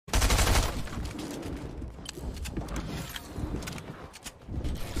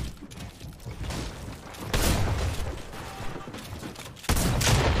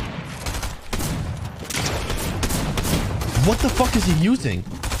What the fuck is he using?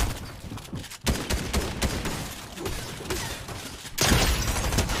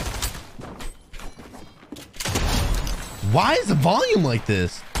 Why is the volume like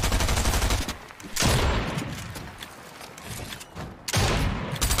this?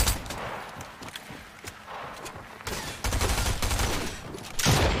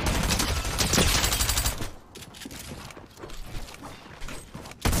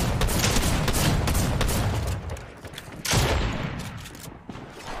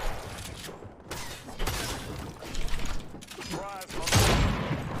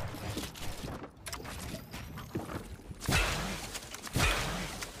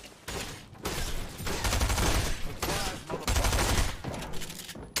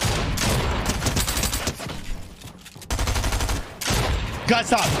 Guys,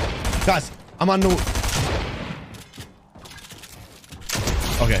 stop. Guys, I'm on no...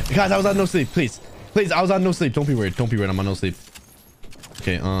 Okay. Guys, I was on no sleep. Please. Please, I was on no sleep. Don't be weird. Don't be weird. I'm on no sleep.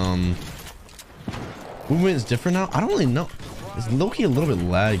 Okay, movement is different now? I don't really know. It's low-key a little bit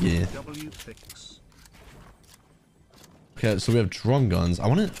laggy. Okay, so we have drum guns. I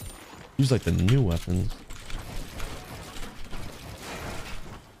want to use, like, the new weapons.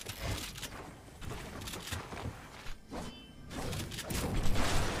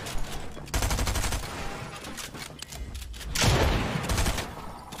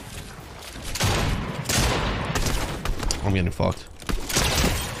 I'm getting fucked.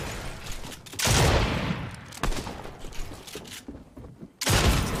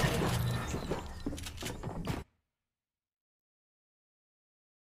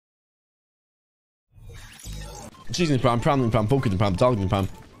 Cheesing problem, focusing problem, talking problem.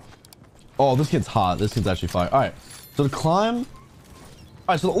 Oh, this kid's hot. This kid's actually fire. Alright. So the climb.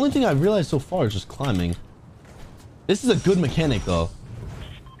 Alright, so the only thing I realized so far is just climbing. This is a good mechanic though.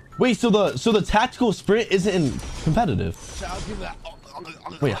 Wait, so the tactical sprint isn't competitive.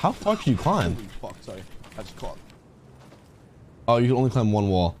 Wait, how far can you climb? Fuck, sorry. I just caught. Oh, you can only climb one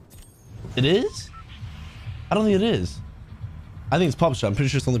wall. It is? I don't think it is. I think it's pub shop. I'm pretty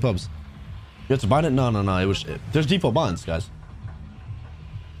sure it's only pubs. You have to bind it? No. It was. There's default binds, guys.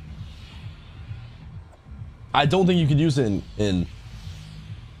 I don't think you could use it in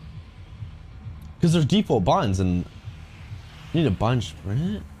because there's default binds and you need to bind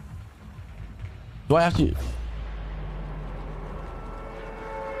sprint. Do I have to?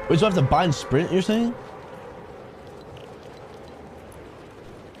 Wait, so I have to bind sprint, you're saying?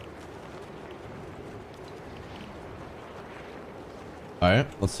 Alright,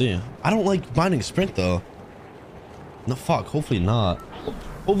 let's see. I don't like binding sprint though. No, fuck, hopefully not.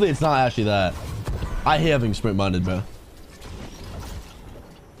 Hopefully it's not actually that. I hate having sprint binded, bro.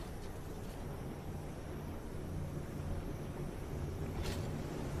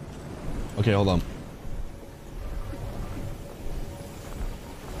 Okay, hold on.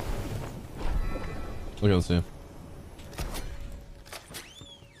 Okay, let's see.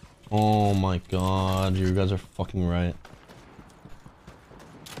 Oh my god, you guys are fucking right.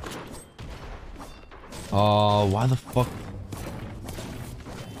 Oh, why the fuck?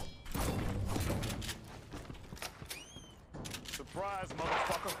 Surprise,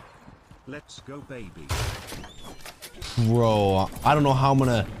 motherfucker. Let's go, baby. Bro, I don't know how I'm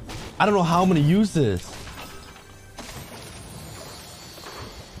gonna use this.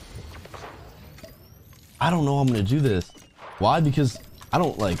 I don't know how I'm gonna do this. Why? Because I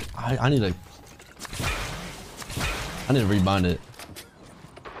don't like. I need to rebind it.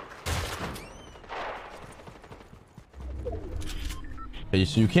 Okay,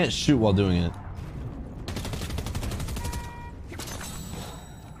 so you can't shoot while doing it.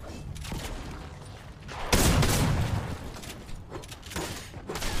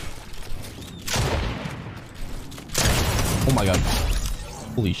 Oh my god.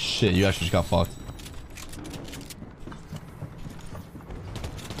 Holy shit, you actually just got fucked.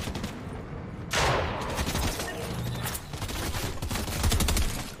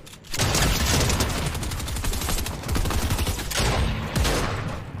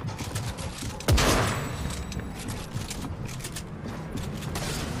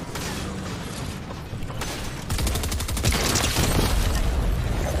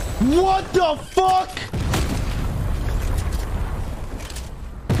 What the fuck?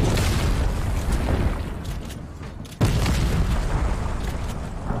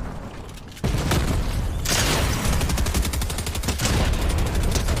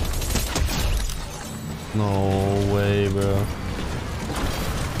 No way, bro.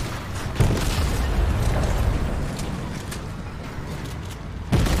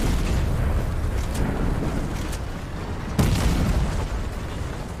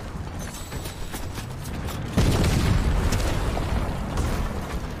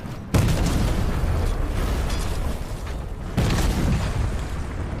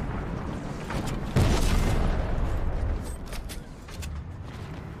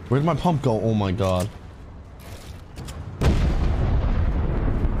 Where'd my pump go? Oh my god.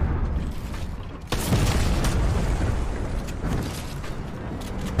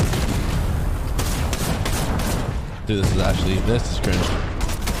 Dude, this is cringe.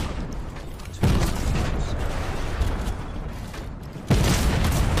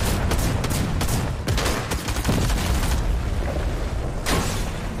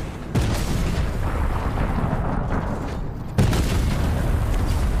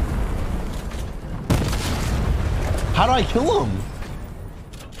 How do I kill him?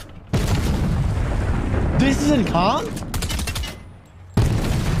 This isn't con?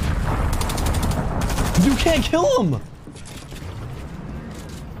 You can't kill him.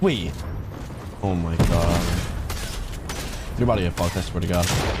 Wait. Oh my god. You're about to get fucked, I swear to god.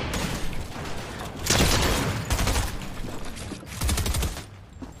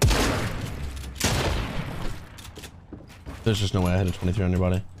 There's just no way I hit a 23 on your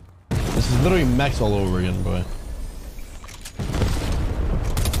body. This is literally mechs all over again, boy.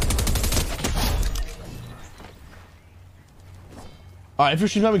 Alright, if you're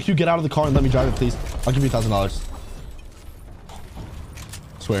shooting at me, Q, get out of the car and let me drive it, please. I'll give you $1,000.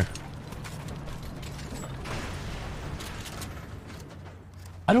 Swear.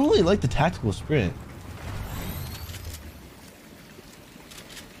 I don't really like the tactical sprint.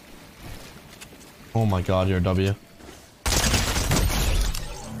 Oh my god, you're a W.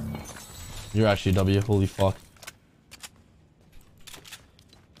 You're actually a W, holy fuck.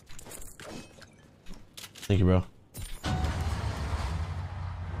 Thank you, bro.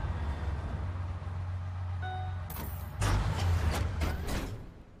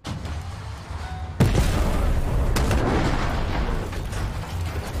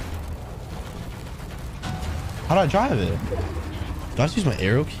 How do I drive it? Do I have to use my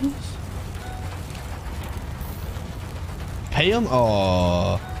arrow keys? Pay him?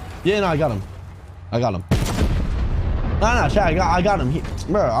 Oh. Yeah, no, I got him. I got him. Nah, chat, I got him.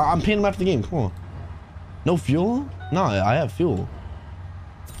 Bro, I'm paying him after the game. Come on. No fuel? No, I have fuel.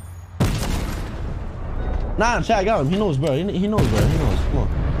 Nah, chat, I got him. He knows, bro. He knows, bro. He knows. Come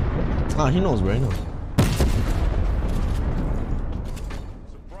on. Nah, he knows, bro. He knows.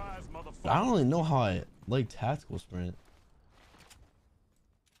 I don't really know how I like tactical sprint.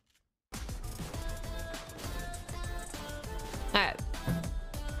 Alright.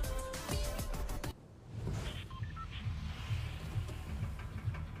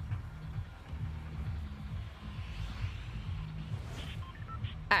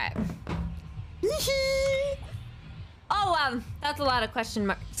 Alright. Oh, that's a lot of question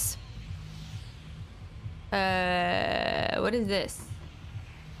marks. What is this?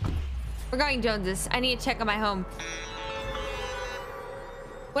 We're going Joneses. I need to check on my home.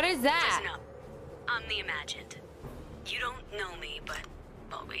 What is that? Listen up. I'm the Imagined. You don't know me, but,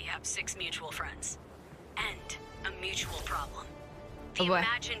 well, we have 6 mutual friends. And a mutual problem. The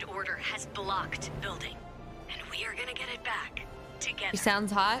Imagined Order has blocked building. And we are gonna get it back. Together. He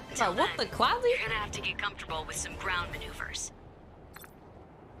sounds hot. Bro, what the cloudy? You're gonna have to get comfortable with some ground maneuvers.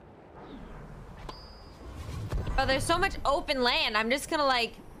 Oh, there's so much open land. I'm just gonna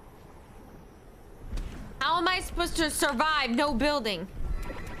like... How am I supposed to survive no building?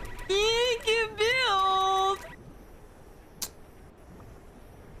 You can build.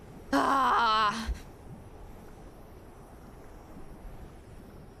 Ah.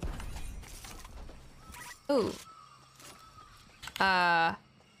 Ooh.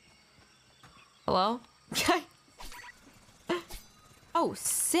 Hello? Oh,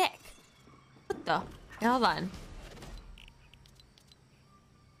 sick. What the? Hold on.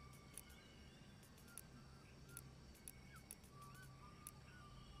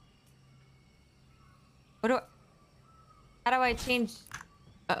 What do I... How do I change...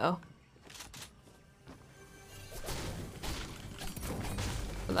 Uh-oh.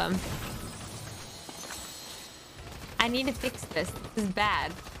 Hold on. I need to fix this. This is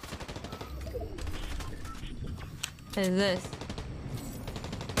bad. What is this?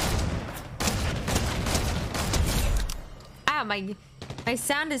 Ow, my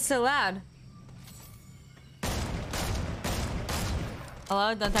sound is so loud.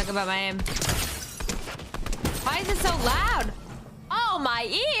 Hello? Don't talk about my aim. Why is it so loud? Oh, my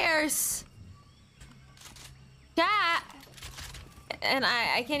ears! Chat! And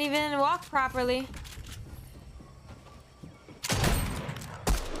I can't even walk properly.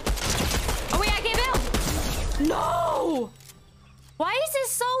 Oh wait, I can't build! No! Why is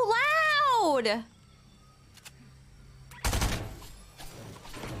this so loud?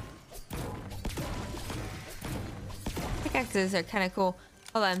 Pickaxes are kind of cool.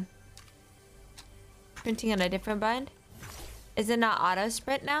 Hold on. Printing on a different bind. Is it not auto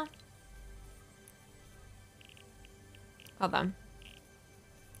sprint now? Hold on.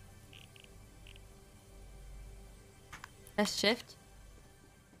 Press shift.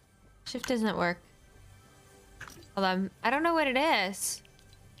 Shift doesn't work. Hold on. I don't know what it is.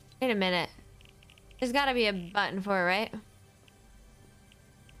 Wait a minute. There's gotta be a button for it, right?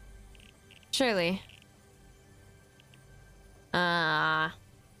 Surely. Toggle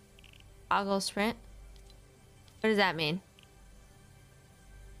sprint. What does that mean?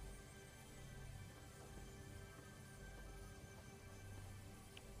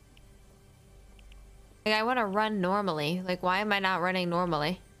 Like, I want to run normally. Like, why am I not running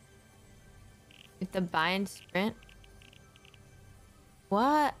normally? With the bind sprint?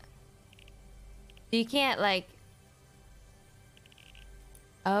 What? You can't, like...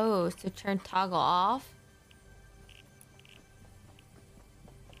 Oh, so turn toggle off?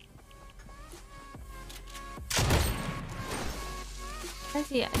 How does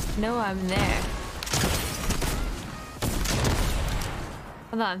he know I'm there?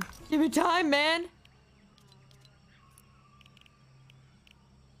 Hold on. Give me time, man!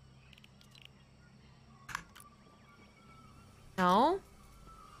 No?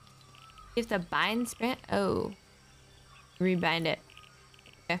 You have to bind sprint? Oh. Rebind it.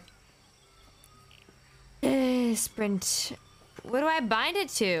 Okay. Sprint. What do I bind it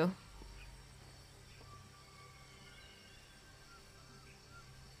to?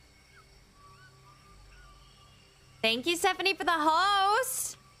 Thank you, Stephanie, for the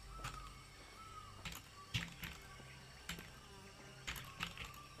host.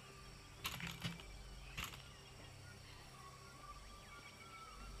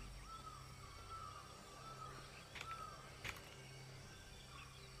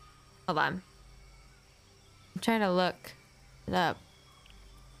 Hold on. I'm trying to look it up.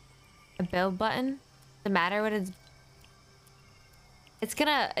 A build button? Does it matter what it's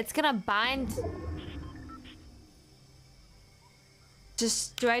gonna bind.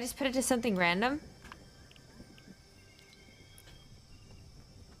 Do I just put it to something random?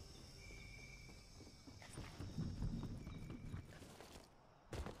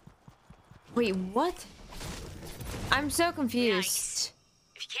 Wait, what? I'm so confused. Nice.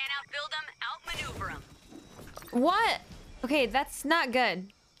 If you can't outbuild them, outmaneuver them. What? Okay, that's not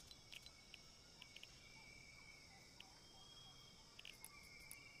good.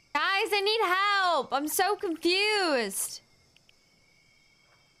 Guys, I need help. I'm so confused.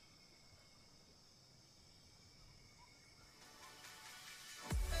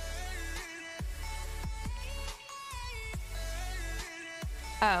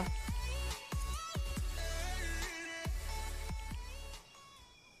 Oh.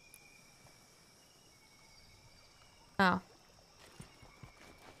 Oh.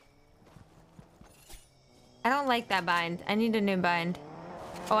 I don't like that bind. I need a new bind.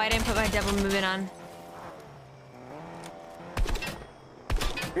 Oh, I didn't put my double movement on.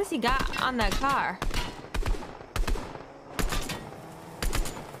 What has he got on that car?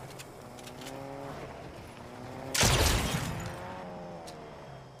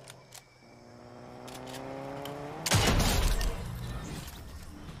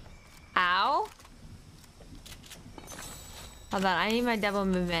 Ow. Hold on, I need my double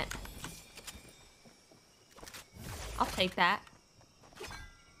movement. I'll take that.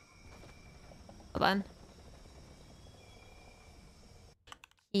 Hold on.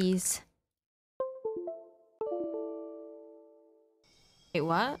 Keys. Wait,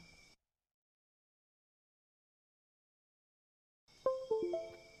 what?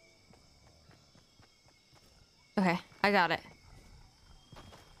 Okay, I got it.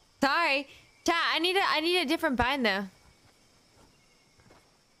 Sorry. Chat, I need a different bind though.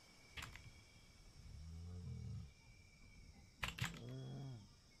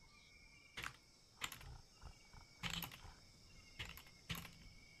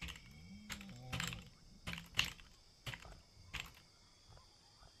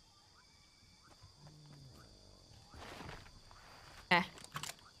 Okay.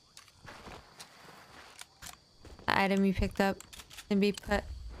 The item you picked up can be put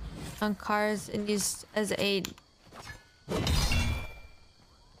on cars and used as aid.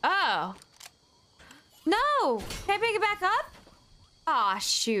 Oh! No! Can I pick it back up? Aw,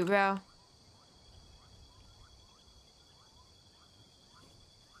 shoot, bro.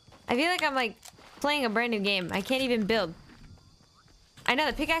 I feel like I'm like playing a brand new game. I can't even build. I know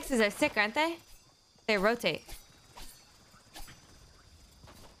the pickaxes are sick, aren't they? They rotate.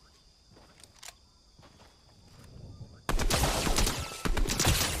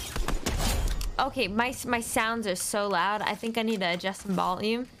 Okay, my sounds are so loud. I think I need to adjust some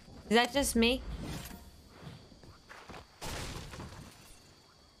volume. Is that just me?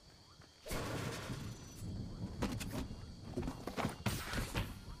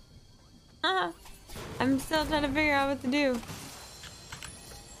 I'm still trying to figure out what to do.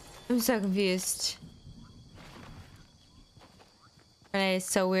 I'm so confused. Renee is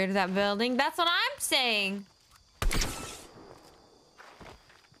so weird with that building. That's what I'm saying.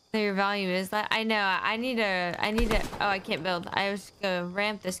 So your volume is that? I know. I need to. Oh, I can't build. I was gonna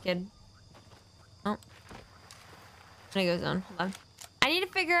ramp this kid. Oh. I'm gonna go zone. Hold on. I need to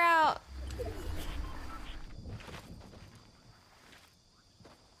figure out